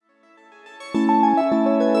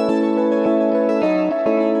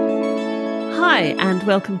Hi, and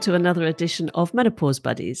welcome to another edition of Menopause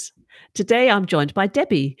Buddies. Today I'm joined by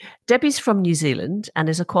Debbie. Debbie's from New Zealand and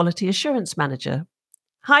is a quality assurance manager.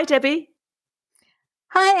 Hi, Debbie.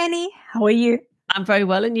 Hi, Annie. How are you? I'm very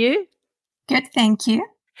well, and you? Good, thank you.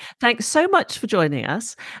 Thanks so much for joining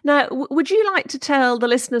us. Now, would you like to tell the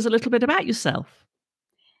listeners a little bit about yourself?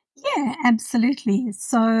 Yeah, absolutely.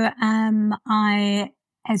 So,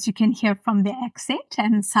 as you can hear from the accent,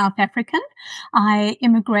 am South African. I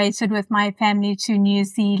immigrated with my family to New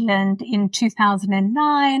Zealand in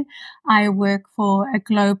 2009. I work for a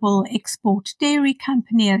global export dairy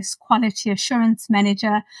company as quality assurance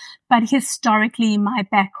manager, but historically my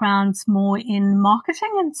background's more in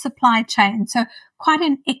marketing and supply chain. So quite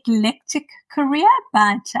an eclectic career,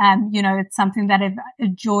 but, it's something that I've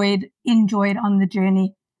enjoyed on the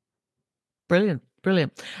journey. Brilliant,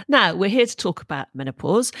 brilliant. Now, we're here to talk about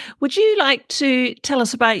menopause. Would you like to tell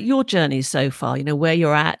us about your journey so far, where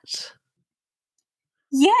you're at?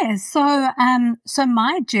 Yeah, so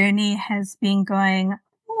my journey has been going,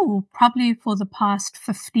 probably for the past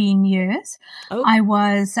 15 years. Oh, I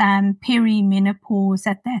was perimenopause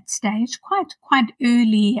at that stage, quite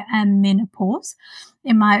early menopause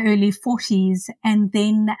in my early 40s, and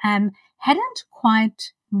then hadn't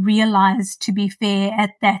quite realized, to be fair,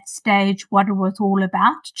 at that stage what it was all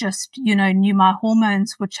about. Just, knew my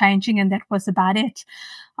hormones were changing and that was about it.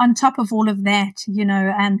 On top of all of that,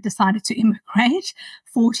 decided to immigrate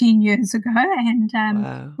 14 years ago, and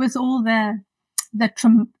wow. with all the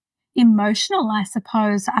emotional, I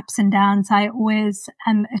suppose, ups and downs, I always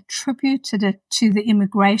attributed it to the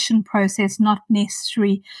immigration process, not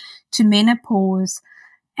necessarily to menopause.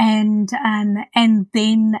 And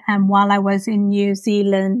then while I was in New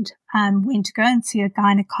Zealand, went to go and see a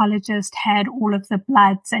gynecologist, had all of the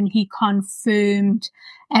bloods, and he confirmed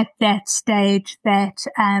at that stage that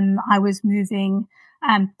I was moving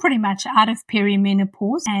pretty much out of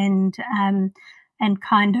perimenopause, and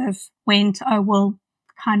kind of went, oh, well,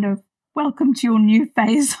 kind of welcome to your new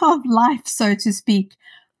phase of life, so to speak.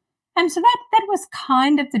 And so that was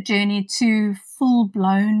kind of the journey to full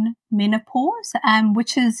blown menopause,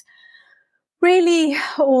 which is really,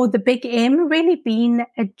 or the big M, really been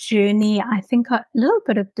a journey, I think a little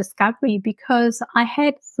bit of discovery, because I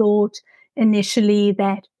had thought initially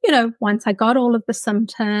that, once I got all of the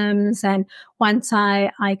symptoms and once I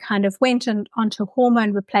kind of went onto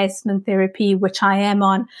hormone replacement therapy, which I am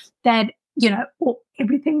on, that,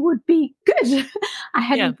 everything would be good. I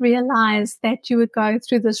hadn't realized that you would go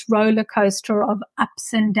through this roller coaster of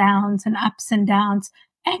ups and downs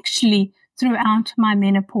actually throughout my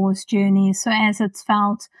menopause journey. So as it's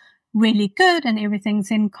felt really good and everything's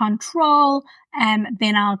in control,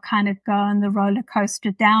 then I'll kind of go on the roller coaster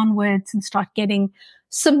downwards and start getting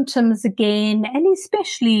symptoms again, and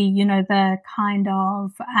especially, the kind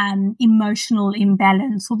of emotional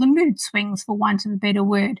imbalance or the mood swings, for want of a better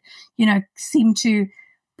word, seem to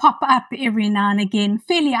pop up every now and again,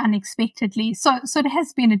 fairly unexpectedly. So it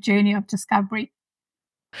has been a journey of discovery.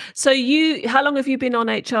 So how long have you been on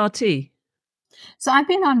HRT? So I've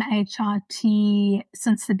been on HRT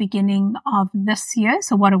since the beginning of this year.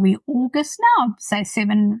 So what are we, August now? Say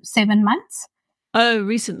seven months. Oh,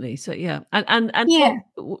 recently. So yeah, and yeah.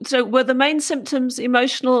 So were the main symptoms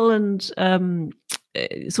emotional and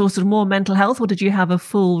sort of more mental health, or did you have a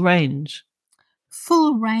full range?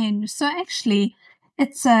 Full range. So actually,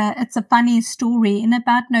 it's a funny story. In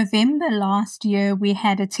about November last year, we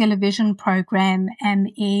had a television program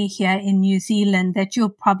air here in New Zealand that you'll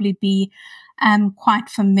probably be quite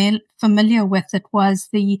familiar with. It was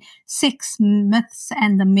the Sex Myths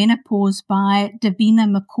and the Menopause by Davina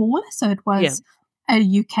McCall. So it was a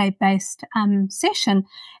UK-based session.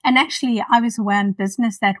 And actually, I was away on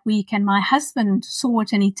business that week, and my husband saw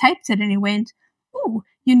it and he taped it and he went, "Oh,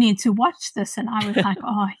 you need to watch this." And I was like,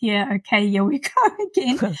 "Oh, yeah, okay, here we go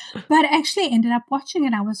again." But I actually ended up watching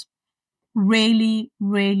it. I was really,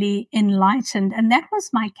 really enlightened. And that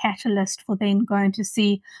was my catalyst for then going to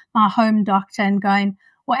see my home doctor and going,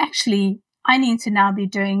 well, actually, I need to now be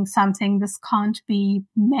doing something. This can't be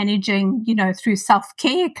managing, through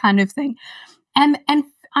self-care kind of thing. And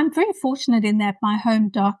I'm very fortunate in that my home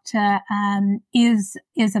doctor is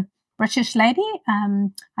a British lady.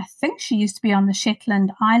 I think she used to be on the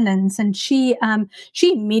Shetland Islands, and she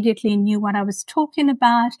immediately knew what I was talking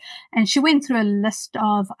about, and she went through a list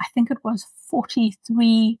of, I think it was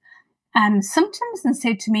 43 symptoms, and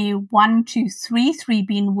said to me, 1, 2, 3, 3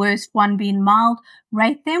 being worst, 1 being mild,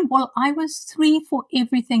 rate them. Well, I was 3 for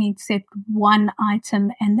everything except one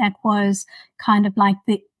item, and that was kind of like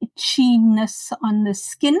the itchiness on the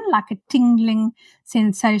skin, like a tingling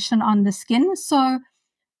sensation on the skin. So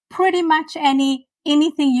pretty much anything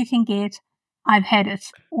you can get, I've had it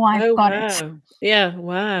or I've Oh, got it. wow. Yeah,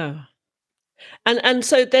 wow. And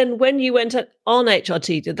so then when you went on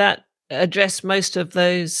HRT, did that address most of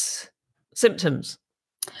those symptoms?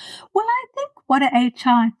 Well, I think what a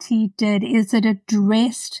HRT did is it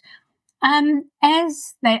addressed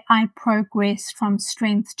as I progressed from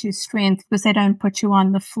strength to strength, because they don't put you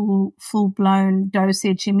on the full blown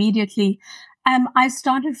dosage immediately. I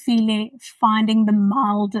started finding the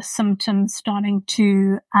milder symptoms starting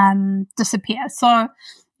to disappear. So,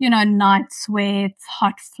 night sweats,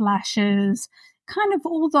 hot flushes, kind of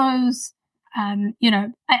all those.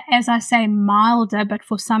 As I say, milder, but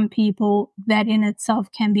for some people, that in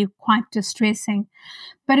itself can be quite distressing.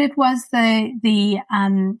 But it was the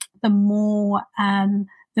more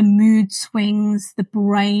the mood swings, the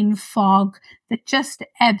brain fog, that just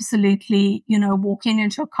absolutely, walking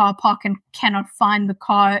into a car park and cannot find the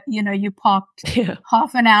car, you parked Yeah.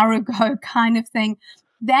 half an hour ago kind of thing.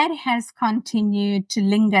 That has continued to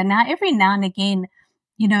linger. Now, every now and again,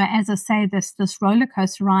 as I say, this roller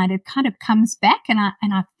coaster ride, it kind of comes back, and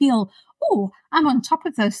I feel, oh, I'm on top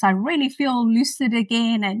of this. I really feel lucid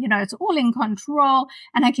again, and it's all in control,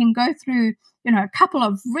 and I can go through a couple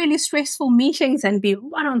of really stressful meetings and be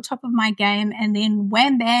right on top of my game, and then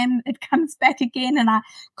wham bam, it comes back again, and I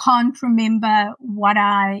can't remember what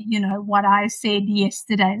I said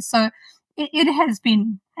yesterday. So it has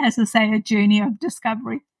been, as I say, a journey of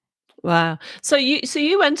discovery. Wow. So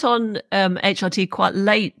you went on HRT quite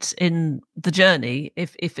late in the journey,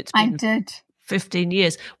 if it's I been did. 15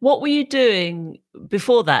 years. What were you doing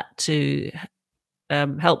before that to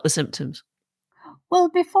help the symptoms? Well,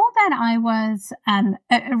 before that, I was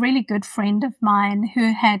a really good friend of mine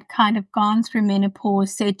who had kind of gone through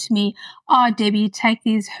menopause said to me, "Oh, Debbie, take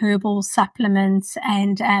these herbal supplements."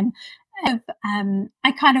 And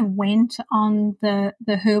I kind of went on the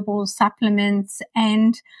herbal supplements,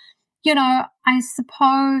 and I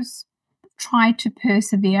suppose tried to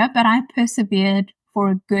persevere, but I persevered for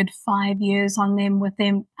a good 5 years on them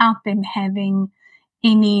without them having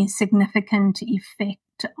any significant effect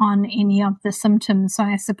on any of the symptoms. So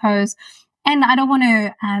I suppose, and I don't want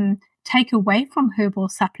to take away from herbal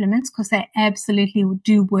supplements, because they absolutely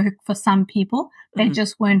do work for some people. They Mhm.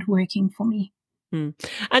 just weren't working for me. Mm.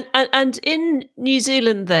 And in New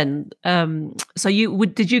Zealand then, so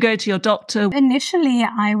did you go to your doctor? Initially,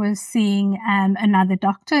 I was seeing another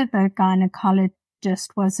doctor. The gynecologist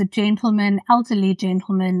was a gentleman, elderly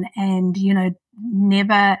gentleman, and,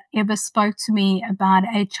 never ever spoke to me about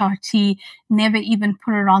HRT, never even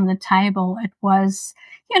put it on the table. It was,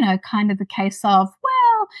 kind of the case of,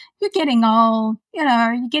 well, you're getting old,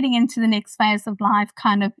 you're getting into the next phase of life,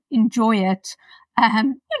 kind of enjoy it.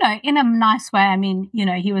 In a nice way. I mean,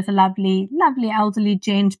 he was a lovely, lovely elderly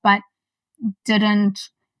gent, but didn't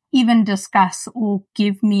even discuss or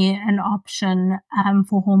give me an option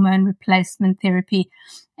for hormone replacement therapy.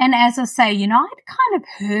 And as I say, I'd kind of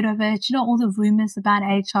heard of it, all the rumors about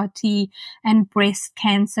HRT and breast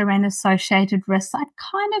cancer and associated risks. I'd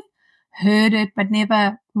kind of heard it, but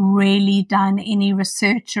never really done any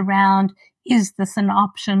research around, is this an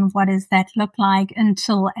option? What does that look like?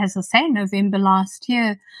 Until, as I say, November last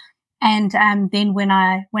year. And then when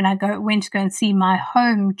I went to go and see my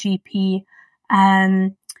home GP,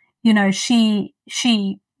 um, she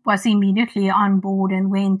was immediately on board and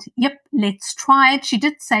went, "Yep, let's try it." She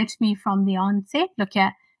did say to me from the onset, "Look,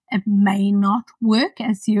 yeah, it may not work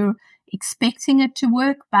as you're expecting it to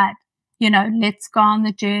work, but let's go on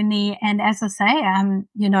the journey." And as I say,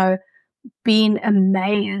 been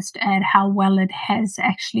amazed at how well it has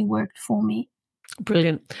actually worked for me.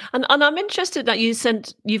 Brilliant. And I'm interested that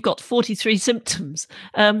you've got 43 symptoms.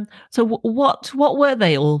 So what were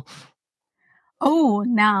they all? Oh,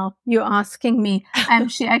 now you're asking me.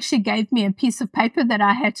 She actually gave me a piece of paper that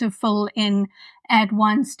I had to fill in at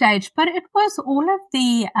one stage, but it was all of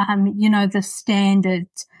the, the standard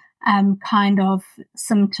kind of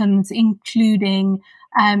symptoms, including,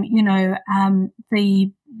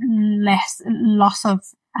 the loss of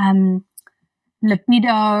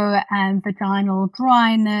libido and vaginal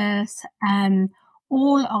dryness, and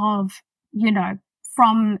all of,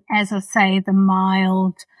 from, as I say, the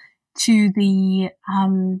mild to the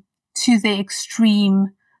extreme,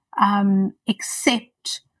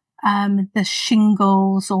 except the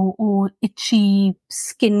shingles or itchy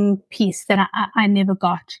skin piece that I never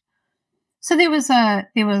got. So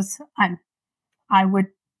I would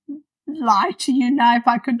lie to you now if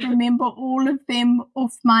I could remember all of them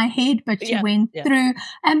off my head, but you Yeah, went yeah. through.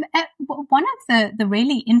 One of the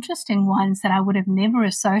really interesting ones that I would have never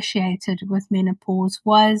associated with menopause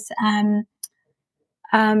was um,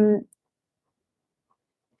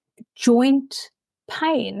 joint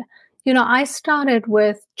pain. I started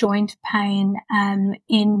with joint pain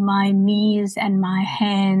in my knees and my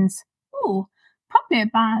hands, probably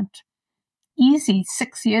about easy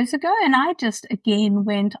 6 years ago. And I just again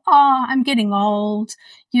went, I'm getting old,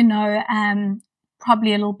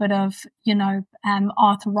 probably a little bit of,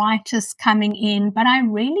 arthritis coming in. But I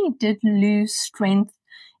really did lose strength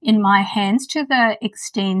in my hands to the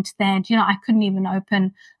extent that, I couldn't even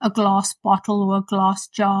open a glass bottle or a glass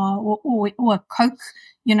jar or a Coke,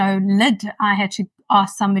 lid. I had to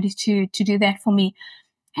ask somebody to do that for me.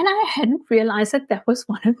 And I hadn't realized that that was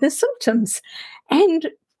one of the symptoms. And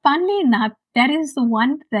funnily enough, that is the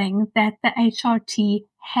one thing that the HRT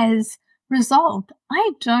has resolved.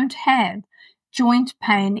 I don't have joint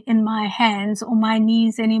pain in my hands or my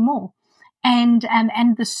knees anymore. And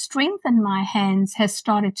the strength in my hands has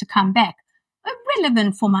started to come back.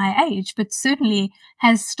 Irrelevant for my age, but certainly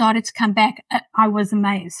has started to come back. I was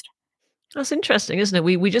amazed. That's interesting, isn't it?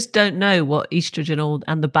 We just don't know what estrogen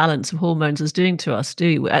and the balance of hormones is doing to us,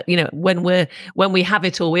 do we? When we have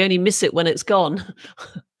it all, we only miss it when it's gone.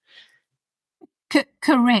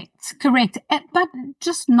 Correct. But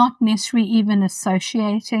just not necessarily even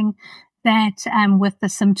associating that with the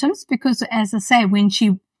symptoms, because as I say, when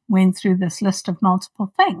she went through this list of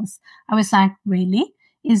multiple things, I was like, really?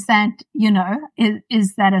 Is that,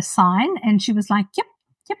 is that a sign? And she was like, yep.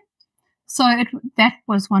 So that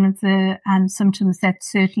was one of the symptoms that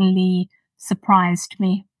certainly surprised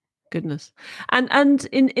me. Goodness. And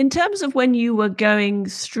in terms of when you were going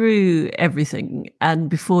through everything and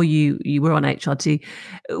before you were on HRT,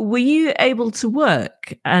 were you able to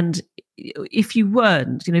work? And if you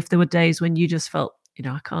weren't, if there were days when you just felt,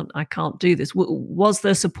 I can't do this, was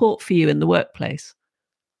there support for you in the workplace?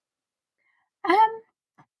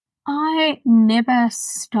 I never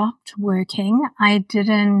stopped working. I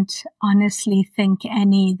didn't honestly think,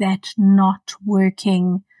 Annie, that not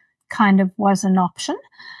working kind of was an option.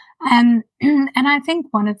 And I think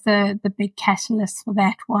one of the big catalysts for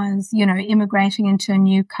that was, immigrating into a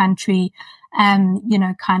new country,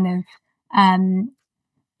 kind of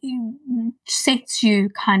sets you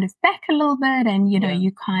kind of back a little bit, and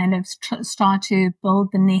you kind of start to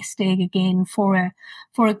build the nest egg again for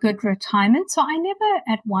a good retirement. So I never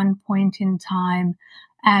at one point in time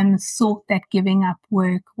thought that giving up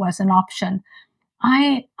work was an option.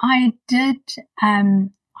 I did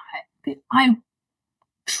I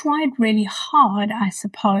tried really hard, I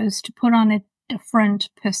suppose, to put on a different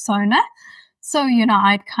persona. So,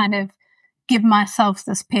 I'd kind of give myself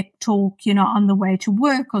this pep talk, on the way to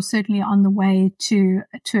work, or certainly on the way to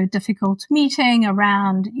a difficult meeting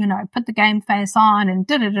around, put the game face on and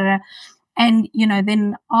da-da-da-da. And,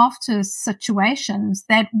 then after situations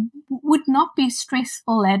that would not be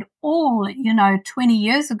stressful at all, 20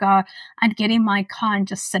 years ago, I'd get in my car and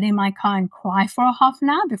just sit in my car and cry for a half an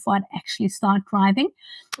hour before I'd actually start driving.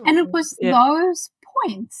 And it was those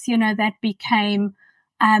points, that became,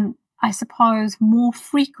 I suppose, more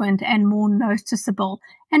frequent and more noticeable.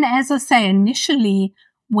 And as I say, initially,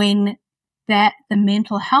 when the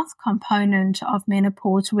mental health component of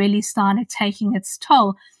menopause really started taking its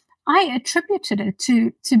toll, I attributed it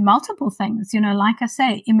to multiple things. Like I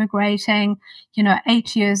say, immigrating,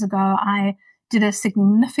 8 years ago, I did a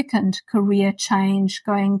significant career change,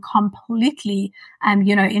 going completely,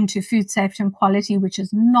 into food safety and quality, which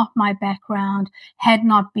is not my background, had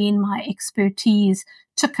not been my expertise,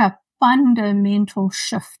 took a fundamental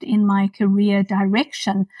shift in my career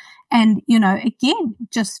direction. And, again,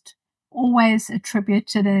 just always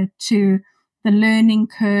attributed it to the learning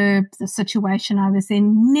curve, the situation I was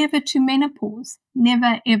in, never to menopause.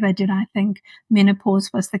 Never, ever did I think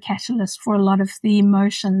menopause was the catalyst for a lot of the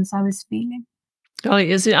emotions I was feeling. Oh,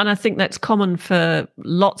 is it? And I think that's common for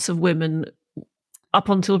lots of women up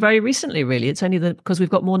until very recently, really. It's only because we've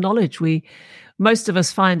got more knowledge. Most of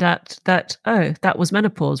us find out that, that was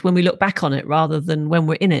menopause when we look back on it rather than when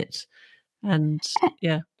we're in it. And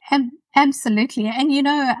yeah. Absolutely.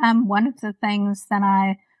 And, one of the things that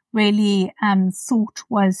I really thought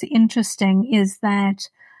was interesting is that,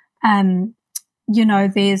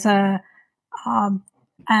 there's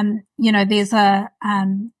a,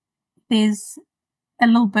 there's a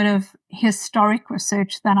little bit of historic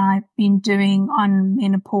research that I've been doing on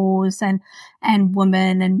menopause and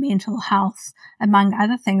women and mental health, among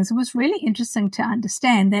other things. It was really interesting to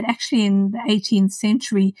understand that actually in the 18th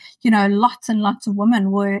century, lots and lots of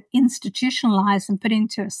women were institutionalized and put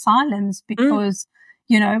into asylums because,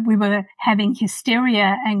 we were having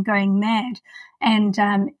hysteria and going mad. And,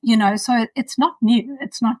 so it's not new.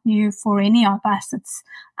 It's not new for any of us. It's,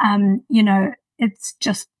 it's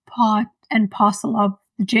just part and parcel of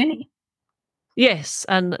the journey. Yes,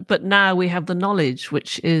 but now we have the knowledge,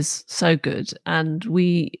 which is so good, and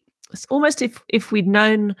it's almost if we'd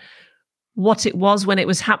known what it was when it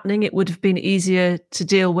was happening, it would have been easier to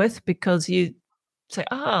deal with because you say,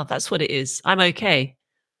 "Ah, that's what it is. I'm okay."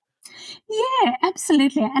 Yeah,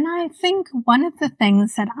 absolutely. And I think one of the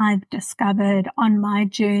things that I've discovered on my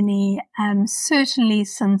journey, certainly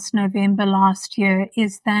since November last year,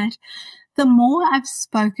 is that the more I've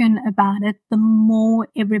spoken about it, the more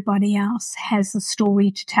everybody else has a story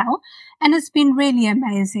to tell. And it's been really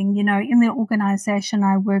amazing. You know, in the organization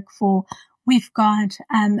I work for, we've got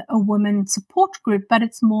a women support group, but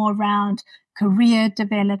it's more around career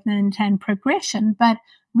development and progression. But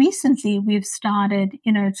recently we've started,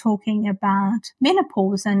 talking about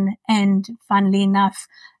menopause and funnily enough,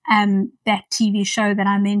 that TV show that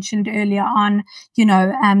I mentioned earlier on,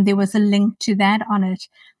 there was a link to that on it,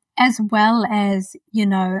 as well as,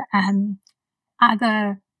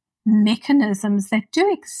 other mechanisms that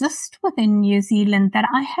do exist within New Zealand that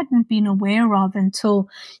I hadn't been aware of until,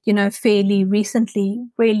 fairly recently,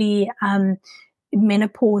 really,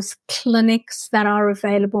 menopause clinics that are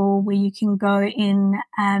available where you can go in,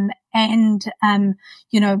 and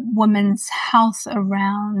women's health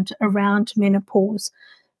around menopause.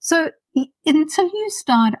 So until you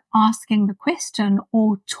start asking the question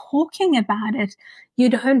or talking about it, you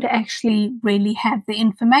don't actually really have the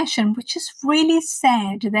information, which is really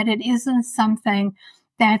sad that it isn't something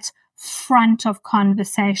that's front of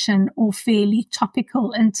conversation or fairly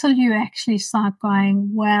topical until you actually start going,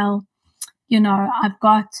 well, I've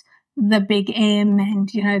got the big M and,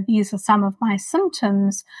 these are some of my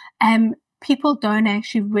symptoms. And people don't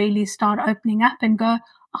actually really start opening up and go,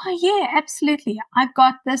 oh, yeah, absolutely. I've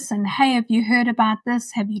got this. And hey, have you heard about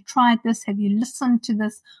this? Have you tried this? Have you listened to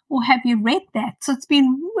this? Or have you read that? So it's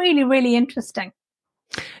been really, really interesting.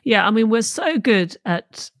 Yeah, I mean, we're so good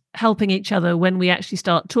at helping each other when we actually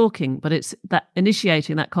start talking, but it's that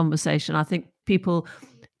initiating that conversation. I think people,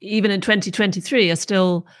 even in 2023, are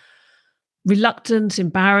still reluctant,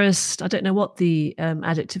 embarrassed. I don't know what the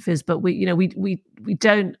adjective is, but we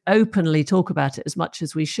don't openly talk about it as much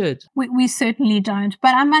as we should. We certainly don't.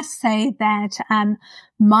 But I must say that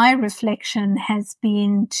my reflection has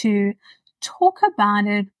been to talk about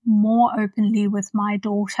it more openly with my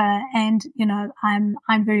daughter. And,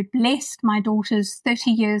 I'm very blessed. My daughter's 30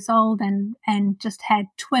 years old and just had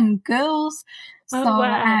twin girls. So, Oh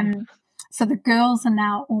wow! so the girls are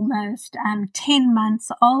now almost 10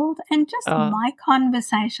 months old, and just Oh my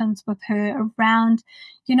conversations with her around,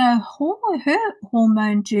 her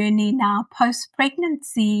hormone journey now post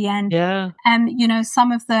pregnancy and, yeah,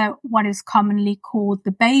 some of the, what is commonly called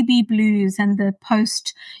the baby blues and the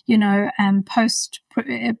post, post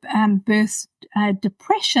birth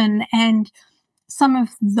depression and some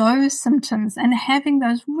of those symptoms, and having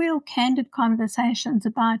those real candid conversations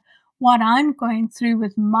about what I'm going through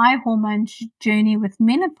with my hormone journey with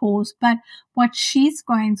menopause, but what she's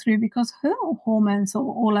going through because her hormones are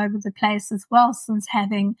all over the place as well since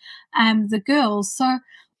having the girls. So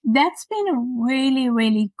that's been a really,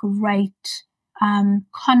 really great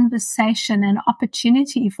conversation and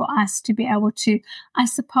opportunity for us to be able to, I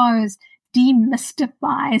suppose,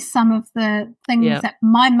 demystify some of the things yeah. that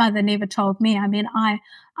my mother never told me. I mean, I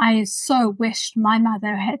so wished my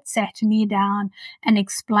mother had sat me down and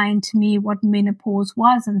explained to me what menopause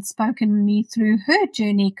was and spoken me through her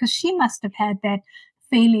journey, because she must have had that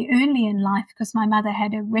fairly early in life, because my mother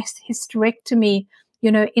had a hysterectomy,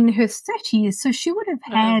 in her 30s. So she would have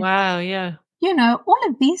Oh had, wow! Yeah. all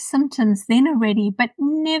of these symptoms then already, but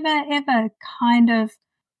never ever kind of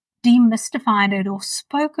demystified it or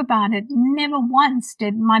spoke about it. Never once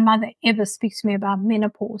did my mother ever speak to me about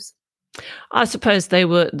menopause. I suppose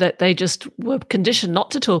they just were conditioned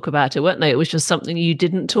not to talk about it, weren't they? It was just something you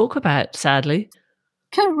didn't talk about, sadly.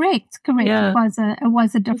 Correct. Yeah, It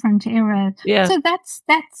was a different era. yeah. So that's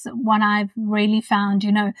what I've really found,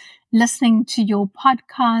 listening to your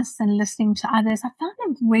podcasts and listening to others. I found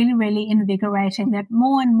it really, really invigorating that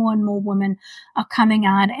more and more and more women are coming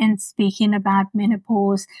out and speaking about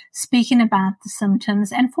menopause, speaking about the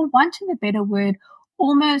symptoms, and for want of a better word,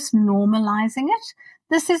 almost normalizing it.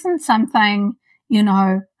 This isn't something,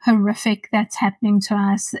 horrific that's happening to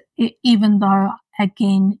us, even though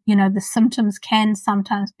again, the symptoms can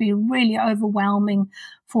sometimes be really overwhelming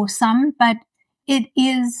for some, but it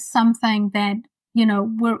is something that,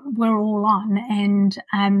 we're all on,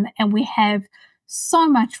 and we have so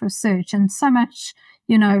much research and so much,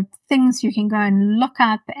 things you can go and look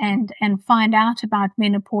up and find out about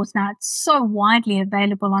menopause. Now it's so widely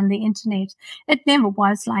available on the internet. It never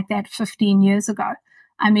was like that 15 years ago.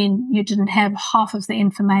 I mean, you didn't have half of the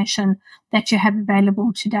information that you have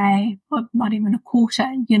available today, or not even a quarter,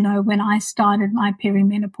 when I started my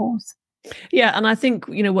perimenopause. Yeah, and I think,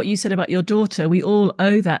 what you said about your daughter, we all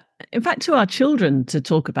owe that, in fact, to our children to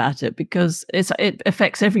talk about it because it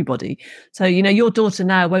affects everybody. So, your daughter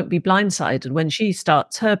now won't be blindsided when she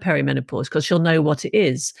starts her perimenopause because she'll know what it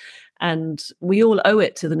is. And we all owe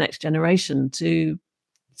it to the next generation to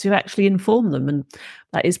actually inform them. And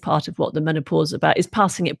that is part of what the menopause is about, is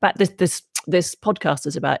passing it back. This podcast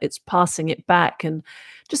is about, it's passing it back and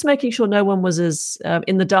just making sure no one was as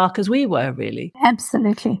in the dark as we were, really.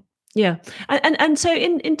 Absolutely. Yeah, and so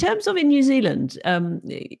in terms of in New Zealand,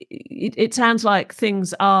 it sounds like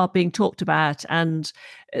things are being talked about, and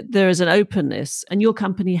there is an openness. And your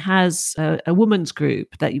company has a women's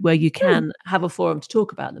group where you can have a forum to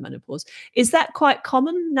talk about the menopause. Is that quite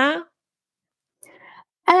common now?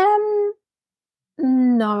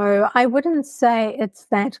 No, I wouldn't say it's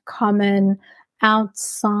that common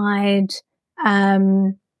outside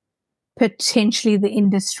potentially the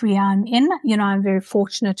industry I'm in. I'm very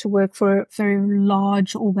fortunate to work for a very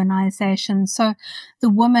large organization. So the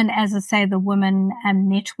women, as I say, the women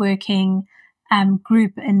networking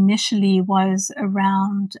group initially was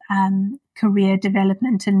around career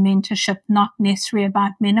development and mentorship, not necessarily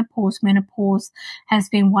about menopause. Menopause has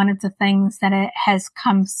been one of the things that it has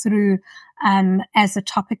come through as a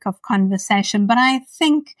topic of conversation. But I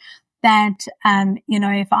think that,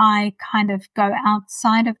 if I kind of go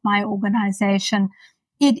outside of my organization,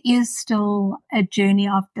 it is still a journey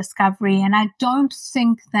of discovery. And I don't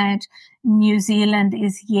think that New Zealand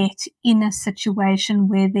is yet in a situation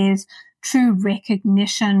where there's true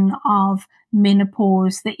recognition of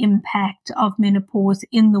menopause, the impact of menopause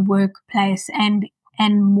in the workplace, and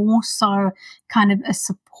more so kind of a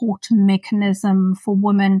support mechanism for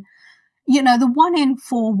women. The 1 in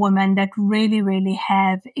 4 women that really, really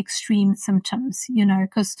have extreme symptoms,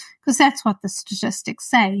 because that's what the statistics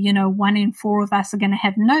say. 1 in 4 of us are going to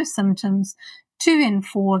have no symptoms. 2 in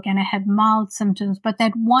 4 are going to have mild symptoms, but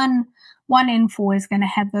that one in 4 is going to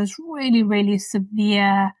have those really, really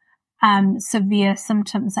severe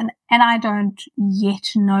symptoms. And I don't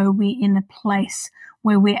yet know we're in a place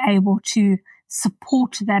where we're able to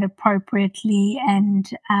support that appropriately and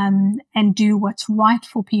do what's right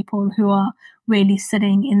for people who are really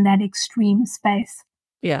sitting in that extreme space.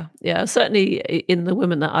 Yeah, yeah. Certainly in the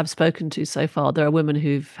women that I've spoken to so far, there are women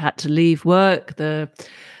who've had to leave work. There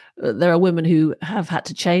are women who have had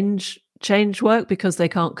to change work because they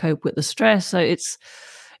can't cope with the stress. So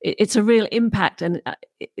it's a real impact. And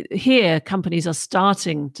here companies are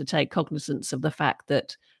starting to take cognizance of the fact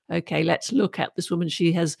that, okay, let's look at this woman.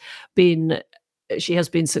 She has been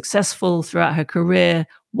successful throughout her career.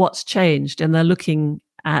 What's changed? And they're looking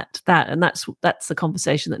at that. And that's the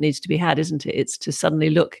conversation that needs to be had, isn't it? It's to suddenly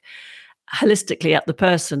look holistically at the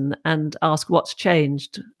person and ask what's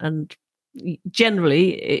changed. And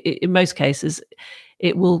generally, in most cases,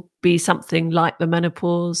 it will be something like the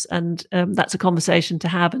menopause. And that's a conversation to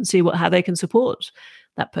have and see how they can support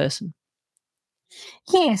that person.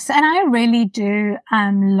 Yes, and I really do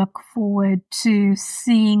look forward to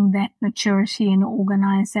seeing that maturity in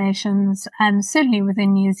organizations, certainly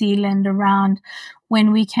within New Zealand, around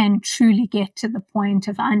when we can truly get to the point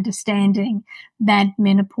of understanding that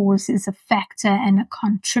menopause is a factor and a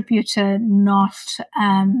contributor, not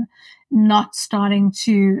starting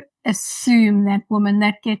to assume that women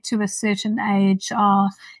that get to a certain age are,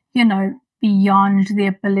 beyond the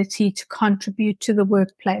ability to contribute to the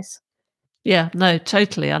workplace. Yeah, no,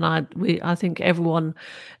 totally. And I think everyone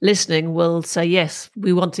listening will say, yes,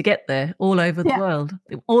 we want to get there all over the Yeah. world,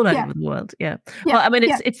 all Yeah. over the world. Yeah. Yeah. Well, I mean,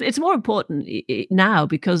 Yeah. it's more important now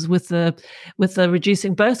because with the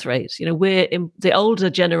reducing birth rate, we're in the older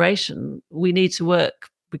generation. We need to work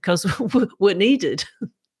because we're needed.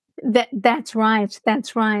 That's right.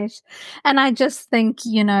 That's right. And I just think,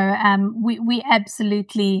 we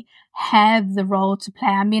absolutely have the role to play.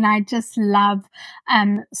 I mean, I just love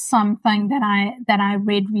something that I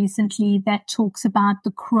read recently that talks about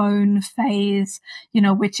the crone phase,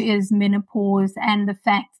 which is menopause, and the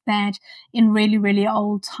fact that in really, really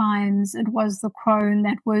old times it was the crone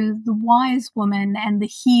that was the wise woman and the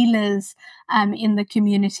healers in the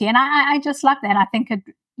community. And I just love that. I think it,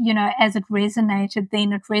 as it resonated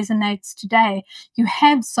then, it resonates today. You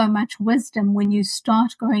have so much wisdom when you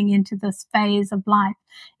start going into this phase of life.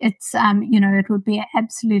 It's, it would be an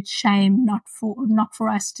absolute shame not for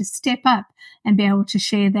us to step up and be able to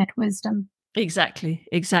share that wisdom. Exactly.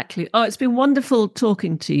 Oh, it's been wonderful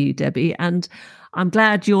talking to you, Debbie, and I'm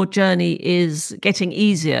glad your journey is getting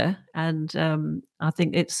easier And I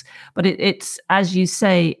think it's as you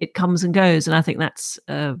say, it comes and goes, and I think that's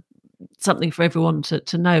something for everyone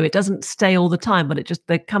to know. It doesn't stay all the time, but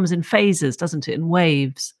it comes in phases, doesn't it, in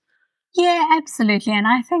waves. Yeah, absolutely. And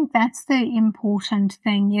I think that's the important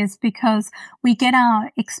thing is because we get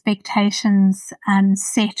our expectations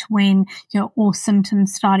set when all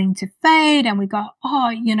symptoms starting to fade and we go,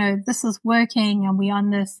 oh, this is working and we're on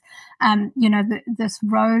this, this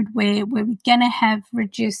road where we're going to have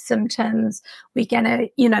reduced symptoms. We're going to,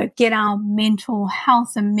 get our mental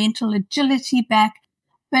health and mental agility back.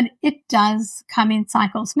 But it does come in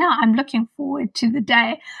cycles. Now, I'm looking forward to the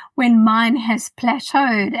day when mine has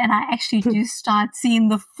plateaued and I actually do start seeing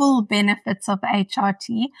the full benefits of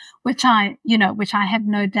HRT, which I have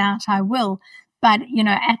no doubt I will. But,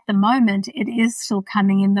 at the moment, it is still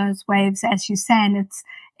coming in those waves, as you say, and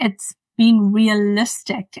it's being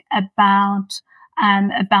realistic about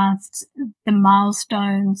the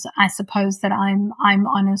milestones, I suppose, that I'm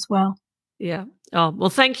on as well. Yeah. Oh, well,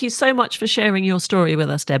 thank you so much for sharing your story with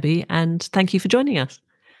us, Debbie, and thank you for joining us.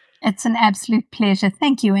 It's an absolute pleasure.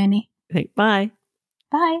 Thank you, Annie. Bye.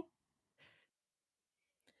 Bye.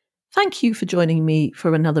 Thank you for joining me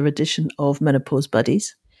for another edition of Menopause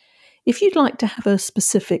Buddies. If you'd like to have a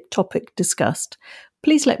specific topic discussed,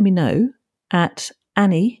 please let me know at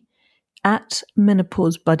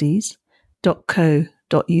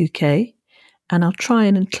annie@menopausebuddies.co.uk, and I'll try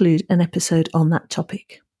and include an episode on that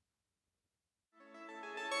topic.